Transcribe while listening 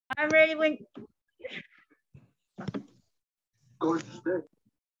I'm ready when. Well,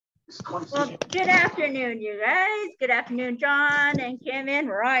 good afternoon, you guys. Good afternoon, John and Kim and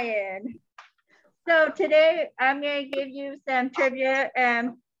Ryan. So today I'm going to give you some trivia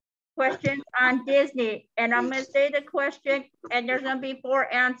questions on Disney, and I'm going to say the question, and there's going to be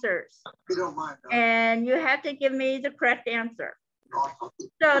 4 answers. And you have to give me the correct answer.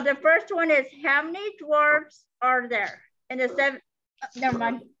 So the first one is, how many dwarfs are there? In the 7, never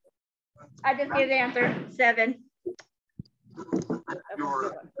mind. I just gave the answer, 7.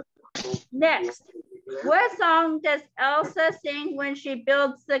 Next, what song does Elsa sing when she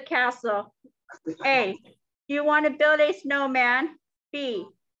builds the castle? A, do you want to build a snowman? B,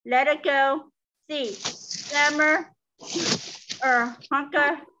 let it go. C, summer, or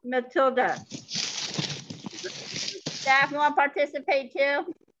Honka Matilda? Staff, you want to participate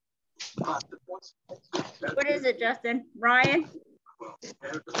too? What is it, Justin? Ryan?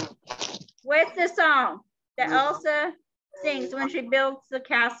 What's the song that Elsa sings when she builds the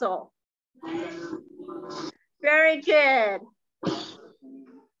castle? Very good.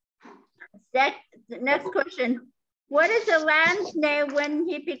 Next question. What is Aladdin's name when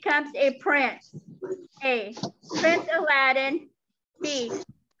he becomes a prince? A, Prince Aladdin. B,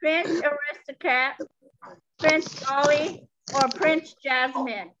 Prince Aristocrat. Prince Ali, or Prince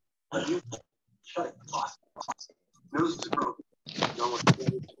Jasmine?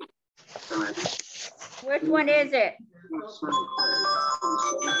 Which one is it?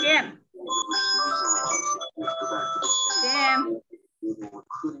 Jim.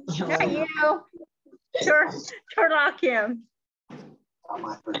 Jim. Not you. Turlock him.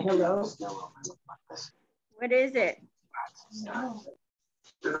 Hello. What is it?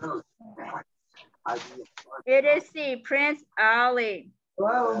 It is C, Prince Ali.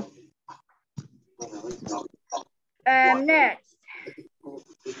 Hello. Next.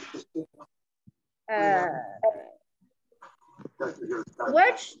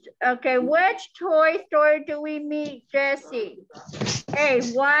 Which Toy Story do we meet Jessie? A,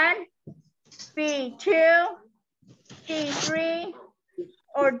 1, B, 2, C, 3,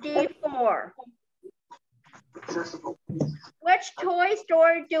 or D, 4? Which Toy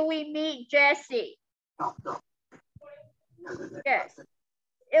Story do we meet Jessie? Yes.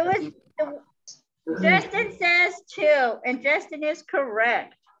 It was, Justin says 2, and Justin is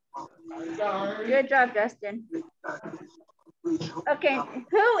correct. Good job, Justin. Okay,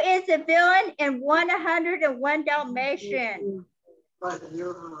 who is the villain in 101 Dalmatians?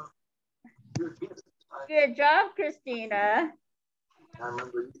 Good job, Christina. I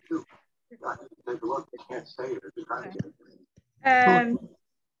remember you too. Take a look, I can't say it.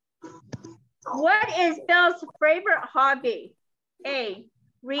 What is Bill's favorite hobby? A,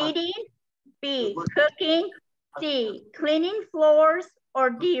 reading. B, cooking. C, cleaning floors. Or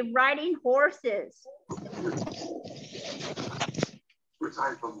D, riding horses?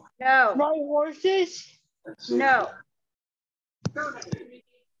 No. Riding horses? No.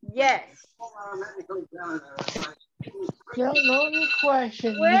 Yes. Don't know the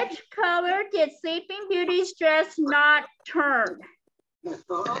question. Which color did Sleeping Beauty's dress not turn?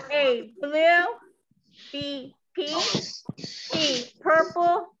 A, blue. B, pink. C,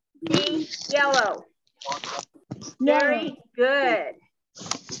 purple. D, yellow. Very good.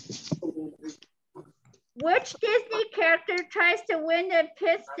 Which Disney character tries to win the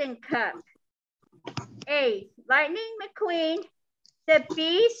Piston Cup? A, Lightning McQueen. The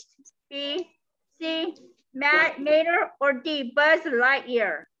Beast. B, C, Mater, or D, Buzz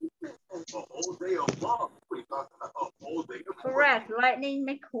Lightyear? Correct, Lightning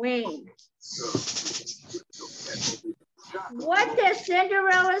McQueen. What does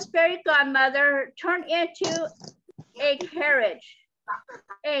Cinderella's fairy godmother turn into a carriage?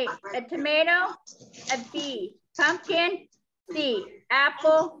 A tomato. A B, pumpkin. C,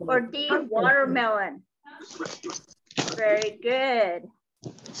 apple, or D, watermelon? Very good.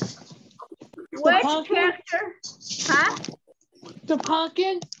 Which character? Huh? The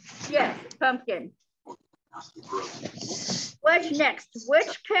pumpkin? Yes, pumpkin. What's next?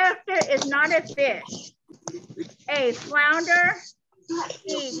 Which character is not a fish? A, flounder.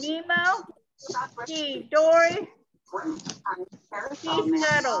 B, Nemo. D, Dory. D,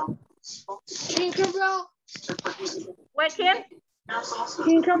 Scuttle. Tinkerbell? What, Kim?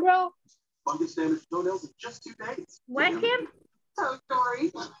 Tinkerbell? What, Kim?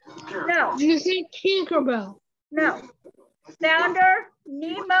 No. Did you say Tinkerbell? No. Flounder,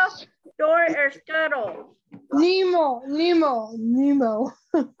 Nemo, Dory, or Scuttle? Nemo.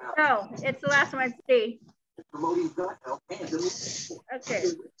 No, it's the last one, C.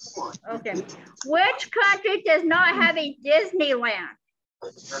 Okay. Which country does not have a Disneyland?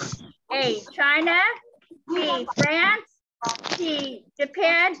 A, China, B, France, C,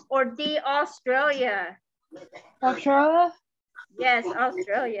 Japan, or D, Australia? Australia? Yes,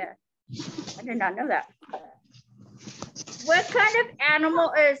 Australia. I did not know that. What kind of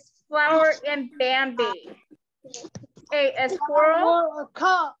animal is Flower in Bambi? A squirrel, Or a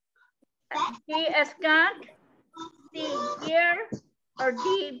cup? B, a skunk, C, deer, or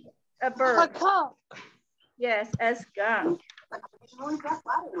D, a A bird? cup. Yes, a skunk.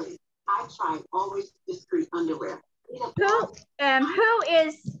 I try always discreet underwear. Who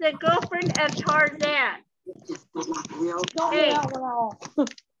is the girlfriend of Tarzan? Don't Hey. get that one off.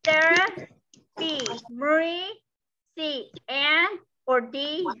 Sarah, B, Marie, C, Anne, or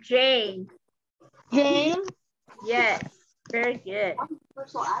D, Jane? Jane? Yes, very good.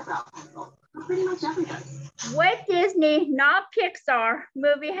 Personal eyebrow pencil. Pretty much everybody. What Disney, not Pixar,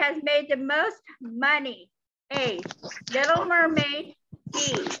 movie has made the most money? A, Little Mermaid,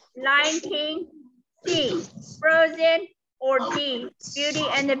 B, Lion King, C, Frozen, or D, Beauty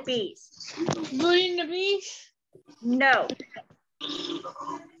and the Beast? Beauty and the Beast? No.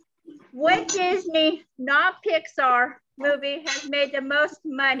 What Disney, not Pixar, movie has made the most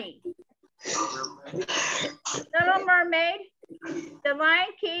money? Little Mermaid, The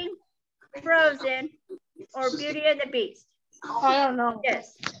Lion King, Frozen, or Beauty and the Beast? I don't know.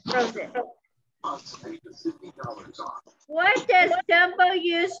 Yes, Frozen. What does Dumbo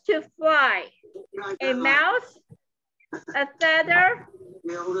use to fly? A mouse, a feather,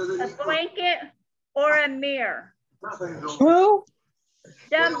 a blanket, or a mirror? Who?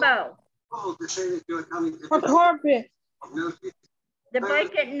 Dumbo. A carpet. The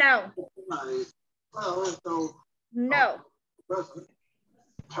blanket, no. No.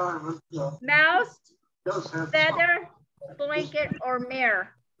 Mouse, feather, blanket, or mirror?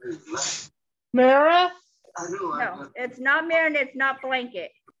 Mirror? No, it's not mirror and it's not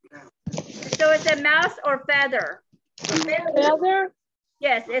blanket. So it's a mouse or feather? Feather?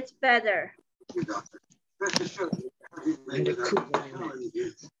 Yes, it's feather.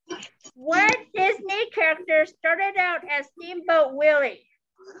 What Disney character started out as Steamboat Willie?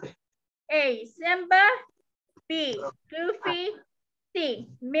 A, Simba, B, Goofy, C,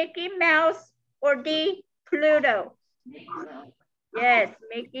 Mickey Mouse, or D, Pluto? Yes,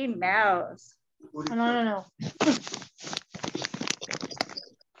 Mickey Mouse. I don't know.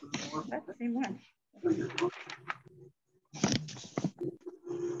 That's the same one.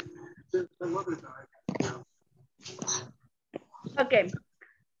 Okay.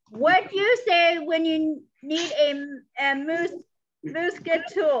 What do you say when you need a musket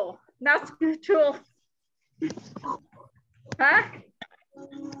tool? Musket tool. Huh?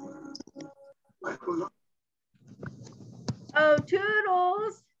 Oh,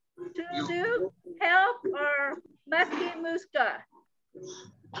 toodles. Toodle, help, or musky muska?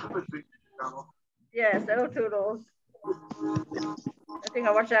 Yes, oh, toodles. I think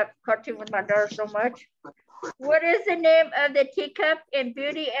I watched that cartoon with my daughter so much. What is the name of the teacup in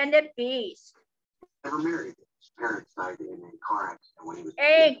Beauty and the Beast? Never married. His parents died in a car accident when he was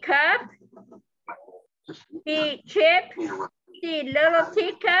A, cup, B, chip, C, little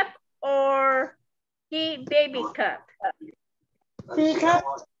teacup, or D, baby cup? Teacup?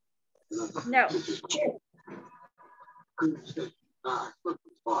 No.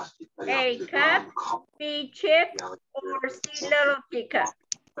 A, cup, B, chip, or C, little teacup?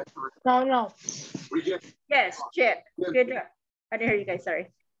 No. Yes, chip. Good job. I didn't hear you guys, sorry.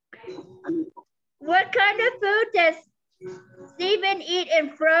 What kind of food does Steven eat in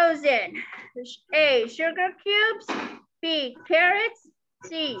Frozen? A, sugar cubes, B, carrots,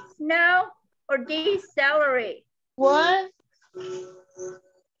 C, snow, or D, celery? What?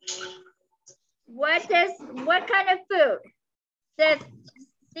 What kind of food does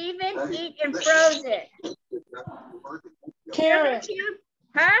Steven eat in Frozen? Carrot. Sugar cube?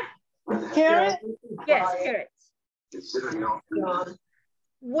 Huh? Carrot? Yes, carrots.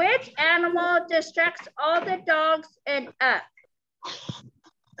 Which animal distracts all the dogs and up?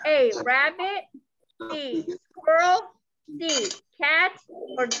 A, rabbit, B, squirrel, C, cat,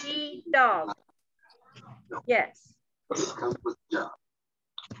 or D, dog? Yes.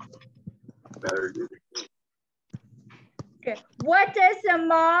 Okay. What does the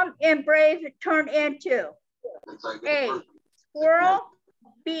mom in Brave turn into? A, squirrel,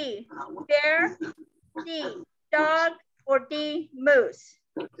 B, bear, C, dog, or D, moose?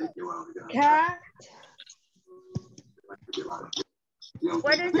 Cat?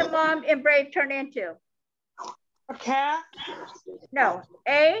 What does the mom in Brave turn into? A cat? No.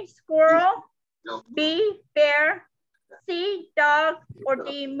 A, squirrel, B, bear, C, dog, or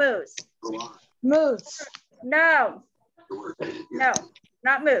D, moose? Moose. No. No.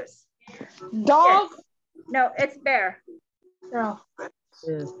 not moose. Dog? Yes. No, it's bear. No.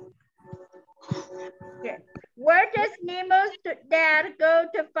 Okay. Where does Nemo's dad go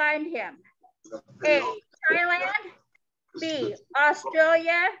to find him? A, Thailand, B,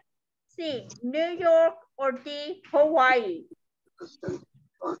 Australia, C, New York, or D, Hawaii?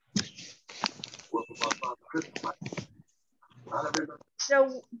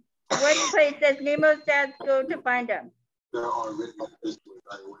 So what place does Nemo's dad go to find him? There are written physical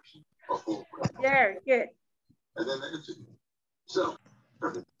evaluation of whole brain. There, good. And then the interview. So,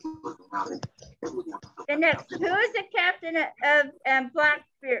 The next, who is the captain of Black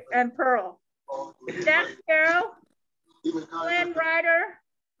and Pearl? Jack Sparrow, Glenn Ryder,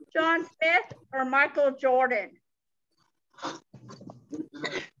 John Smith, or Michael Jordan?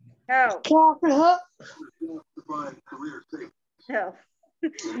 No. Captain Hook? No.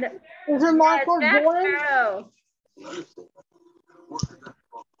 No. Is it Michael Jack Jordan? Sparrow.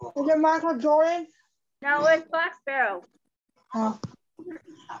 Is it Michael Jordan? No, it's Black Sparrow. Oh.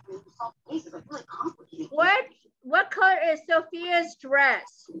 What color is Sophia's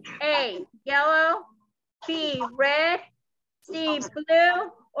dress? A, yellow, B, red, C,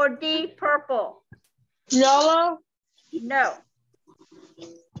 blue, or D, purple? Yellow? No.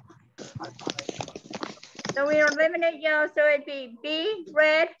 So we eliminate yellow, so it'd be B,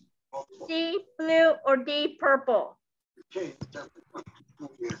 red, C, blue, or D, purple?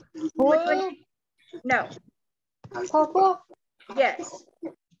 Blue? No. Purple? Yes.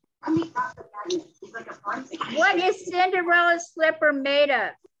 What is Cinderella's slipper made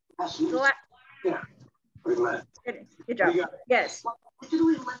of? Good job. Yes.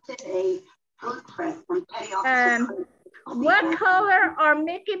 What color are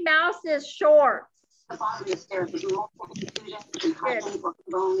Mickey Mouse's shorts? Good.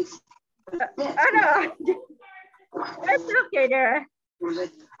 I know. That's okay there. Who does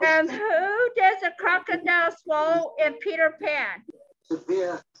a crocodile swallow in Peter Pan?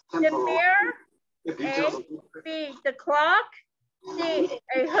 The mirror, A, B, the clock, C,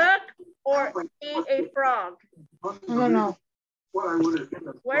 a hook, or D, a frog? I don't know.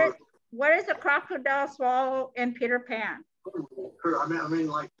 What is a crocodile swallow in Peter Pan? I mean,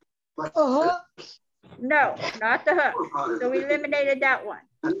 like A hook? No, not the hook. So we eliminated that one.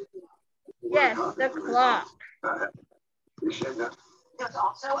 Yes, the clock. There's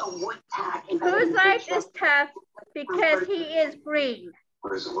also a wood tag. Whose life is tough because he is green?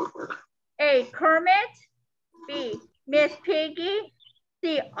 A, Kermit, B, Miss Piggy,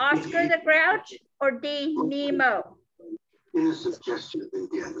 C, Oscar the Grouch, or D, Nemo? Innocent gesture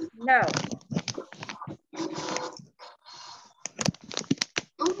again. No.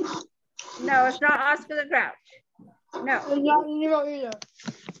 No, it's not Oscar the Grouch. No. It's not Nemo either.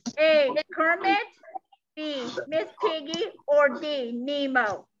 A, Kermit, B, Miss Piggy, or D,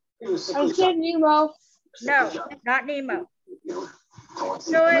 Nemo? I said Nemo. No, not Nemo.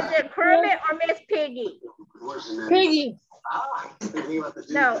 So is it Kermit or Miss Piggy? Piggy.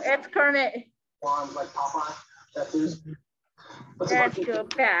 No, it's Kermit. Let's go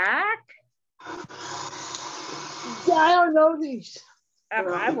back. Yeah, I don't know these.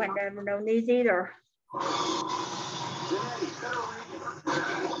 I wouldn't ever known these either.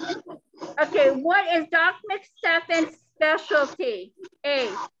 Okay, what is Doc McStuffins' specialty? A,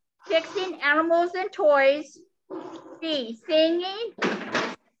 fixing animals and toys. B, singing.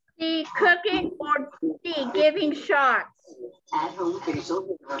 C, cooking, or D, giving shots? At-home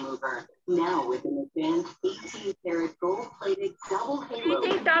facial hair remover. Now with an advanced 18-karat gold-plated double What do you halo.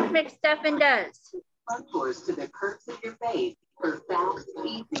 think Doc McStuffin does? Contours to the curves of your face for fast,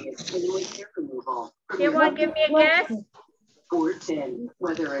 easy, and painless hair removal. Do you want to give me a guess? 410,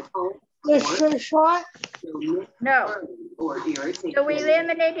 whether at home The shot? No. or irritation. So we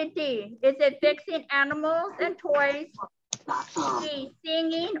eliminated D. Is it fixing animals and toys? B,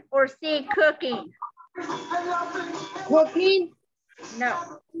 singing, or C, cooking? Cooking?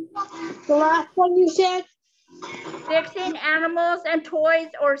 No. The last one you said? Fixing animals and toys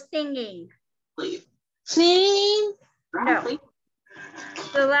or singing? Singing? No.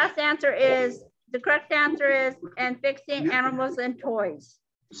 The last answer is, the correct answer is, and fixing animals and toys.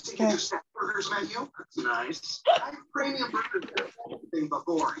 Burgers menu. That's nice. I've premium burgers thing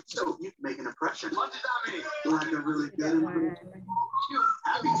before, so you can make an impression. What does that mean? Like a really good.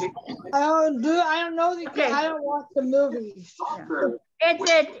 I don't know the Okay. I don't watch the movies.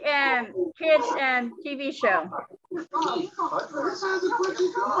 It's a kids TV show,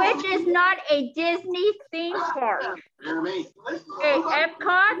 which is not a Disney theme park. A,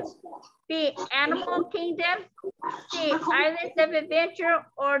 Epcot, B, Animal Kingdom, C, Islands of Adventure,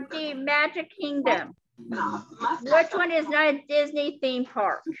 or D, Magic Kingdom? Which one is not a Disney theme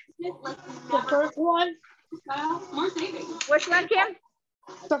park? The first one? Which one, Kim?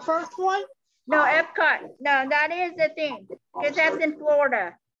 The first one? No, Epcot. No, that is the thing, because that's in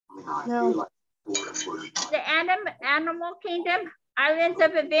Florida. No. The Animal Kingdom, Islands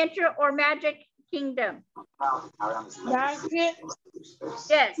of Adventure, or Magic Kingdom? Magic.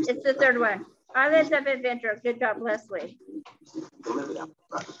 Yes, it's the third one. Islands of Adventure. Good job, Leslie.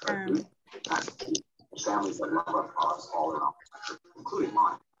 Families that love our products all around the country, including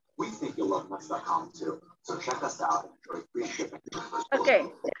mine. We think you'll love nuts.com too. So check us out and enjoy free shipping.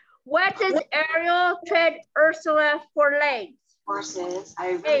 Okay. What does Ariel trade Ursula for legs? Horses.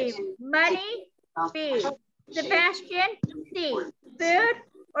 A, money. B, Sebastian. C, food.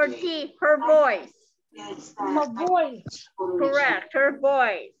 Or D, her voice? My voice. Correct, her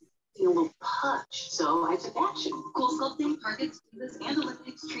voice. A little punch, so I took action. Cool sculpting, targets, fevers, and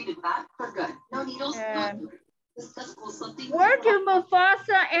Olympics treated fat for good. No needles, discuss cool sculpting. Where do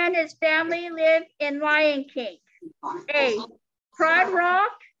Mufasa and his family live in Lion King? A, Pride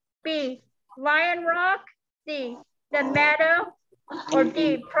Rock. B, Lion Rock. C, the Meadow. Or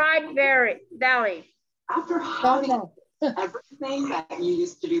D, Pride Valley. After having everything that you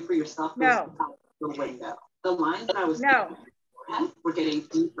used to do for yourself was out the window. The lines that I was we're getting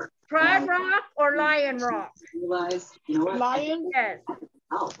deeper. Pride Rock or Lion Rock? Realize, you know what? Lion? Yes.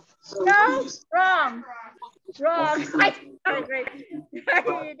 Oh, so No, wrong. Wrong. I need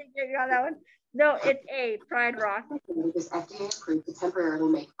to get you on that one. No, it's A, Pride Rock. This FDA approved to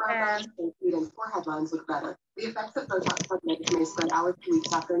temporarily make frown feet and forehead lines look better. The effects of Botox cosmetics may spread hours to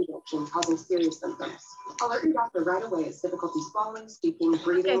weeks after injection, causing serious symptoms. Alert your doctor right away as difficulty swallowing, speaking,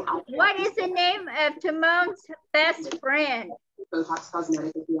 breathing. Okay. What is the name of Timon's best friend? Botox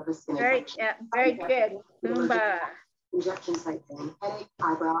cosmetic if you have a skin infection. Very good. Boomba. Injection site pain, headache,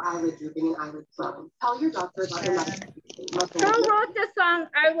 eyebrow, eyelid drooping, and eyelid swelling. Tell your doctor about your medication. Who wrote the song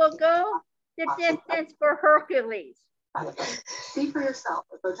I Will Go the Distance for Hercules? See for yourself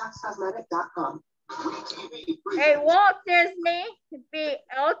at BotoxCosmetic.com. A, Walt Disney. B,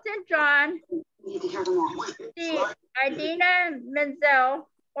 Elton John. Need to hear them all. C, Idina Menzel.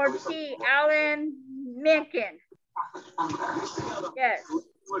 Or C, Alan Menken. Yes.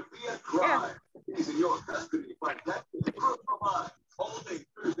 Yeah. So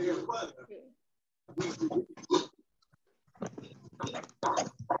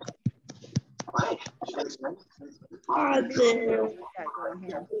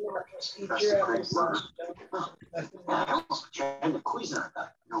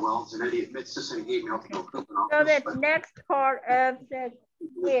the next part of the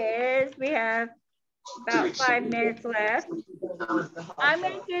quiz, we have about 5 minutes left. I'm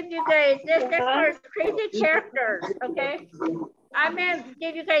going to give you guys, this next part is crazy characters, okay? I'm going to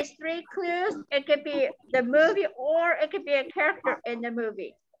give you guys 3 clues. It could be the movie or it could be a character in the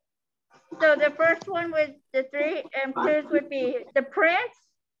movie. So the first one with the 3 clues would be the prince,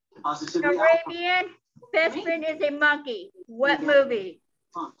 Arabian, best friend is a monkey. What movie?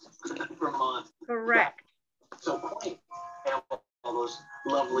 Correct.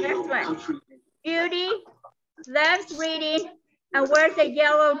 Next one. Beauty, loves reading, and wears a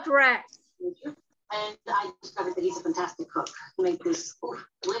yellow dress. And I discovered that he's a fantastic cook. He made this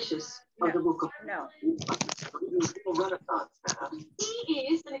delicious. No. He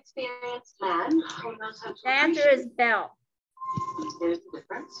is an experienced man who knows how to. The answer is Belle. There's the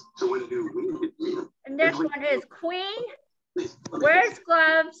difference. The next one is Queen, wears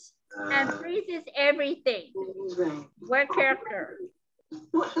gloves, and freezes everything. What character?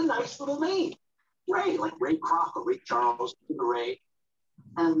 What a nice little name. Ray, like Ray Kroc or Ray Charles, Ray.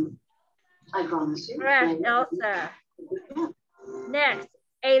 I promise you. Correct, Elsa. Next,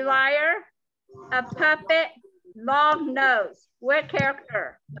 a liar, a puppet, long nose. What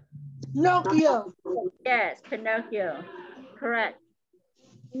character? Pinocchio. Yes, Pinocchio. Correct.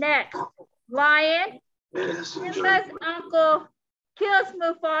 Next, lion, Simba's uncle kills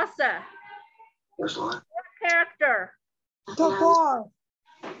Mufasa. What character? Jafar.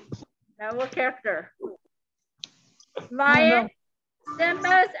 Now, what character? Lion,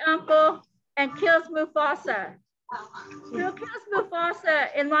 Simba's uncle, and kills Mufasa. Who kills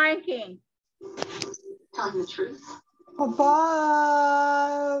Mufasa in Lion King? Telling the truth.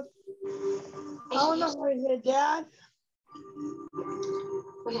 Above. I don't know what is it, Dad?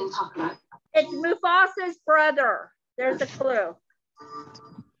 We didn't talk about it. It's Mufasa's brother. There's a clue.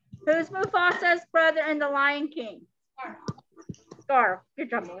 Who's Mufasa's brother in the Lion King? Scar.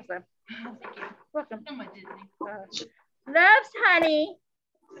 Good job, Melissa. Welcome. Loves honey,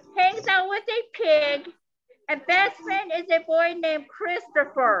 hangs out with a pig, and best friend is a boy named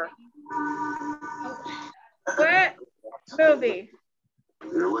Christopher. What movie?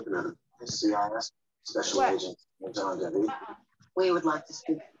 You're looking at a CIS special What? agent John Debbie. We would like to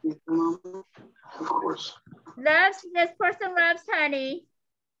speak to you for a moment. Of course. This person loves honey,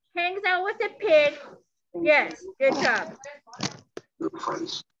 hangs out with a pig. Yes, good job. Good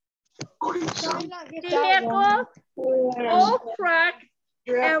friends. According to some. Vehicle, old truck,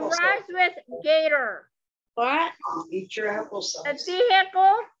 and rhymes with gator. What? Eat your applesauce. A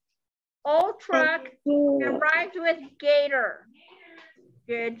vehicle, old truck, and rhymes with gator.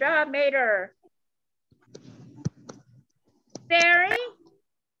 Good job, Mater. Fairy,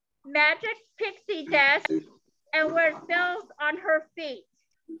 magic pixie dust, and wears bells on her feet.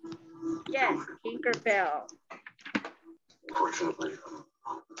 Yes, Tinkerbell. Fortunately,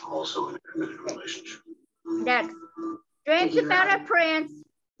 I'm also in a committed relationship. Next, dreams about a prince,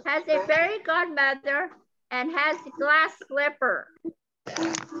 has a fairy godmother, and has a glass slipper.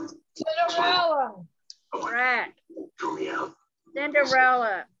 Cinderella. Correct. Throw me out.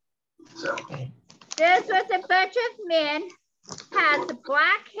 Cinderella. So, This was a bunch of men, has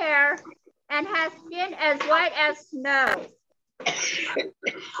black hair, and has skin as white as snow.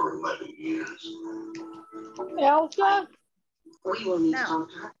 for 11 years. Elsa. We will need to No. talk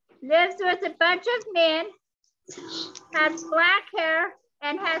to her. Lives with a bunch of men, has black hair,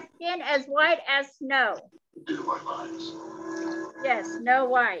 and has skin as white as snow. Do my lines. Yes, Snow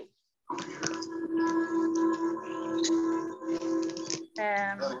White.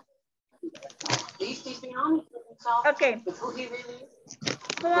 He's be honest with himself. Okay. With who he really is.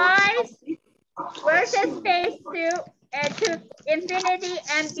 Flies, wears a spacesuit, and to infinity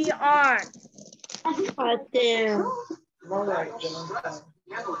and beyond. Right there. All right, John.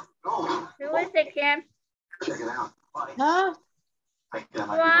 Who is it, Kim? Check it out. Huh?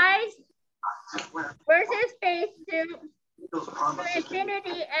 Flies, wears a spacesuit, to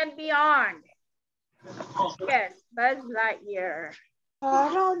infinity and beyond. Yes, Buzz Lightyear.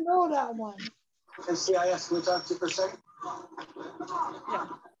 I don't know that one. NCIS, can we talk to you for a second?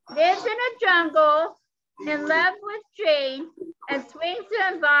 Lives in a jungle, in love with Jane, and swings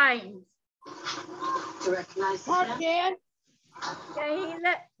on vines. To recognize him. Tarzan.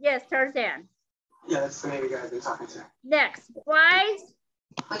 Yes, Tarzan. Yeah, that's the name of the guy I've been talking to. Next, flies,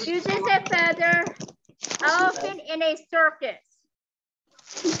 uses a feather, elephant in a circus.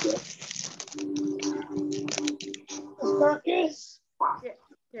 Circus.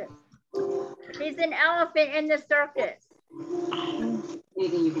 Yes. He's an elephant in the circus.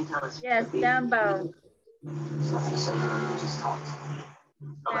 Anything you can tell us. Yes, Dumbo.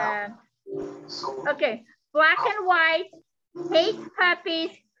 Okay, black and white, hates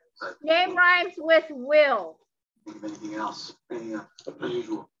puppies, name rhymes with Will. Anything else? Anything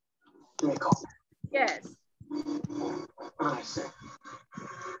unusual? Give me a call. Yes. What did I say?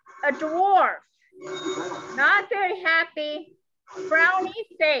 A dwarf, not very happy, frowny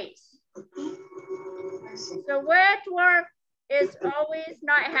face. So where dwarf is always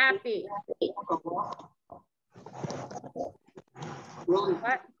not happy. Really?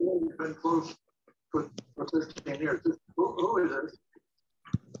 What? We've been close for 13 years. Who is this?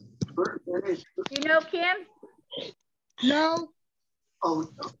 You know Kim? No. Oh,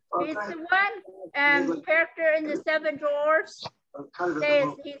 He's the one character in the Seven Dwarfs.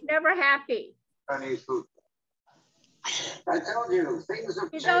 He's never happy. Chinese food. I told you, things have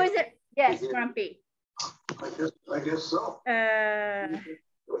He's changed. always grumpy. I guess so.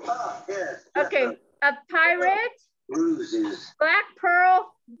 Okay, Yes. a pirate, Bruises. Black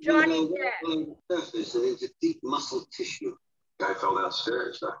Pearl, Johnny Depp. Surface, and into deep muscle tissue. Guy fell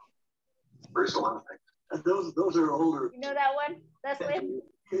downstairs. Bruised a lot of things. Those are older. You know that one, Leslie?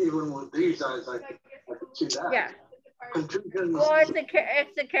 Even with these eyes, I can see that. Yeah. Contusion. Well, it's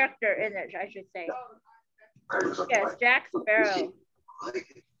a character in it, I should say. Yes, Jack Sparrow.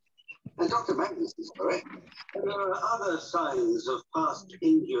 And Dr. Magnus is correct. And there are other signs of past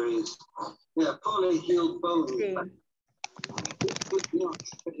injuries. They're poorly healed bones.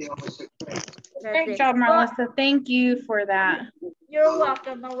 Great job, Marlissa. Thank you for that. You're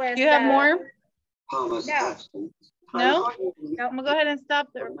welcome, Melissa. Do you have more? No. No? I'm gonna go ahead and stop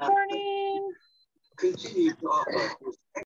the recording. Continue to offer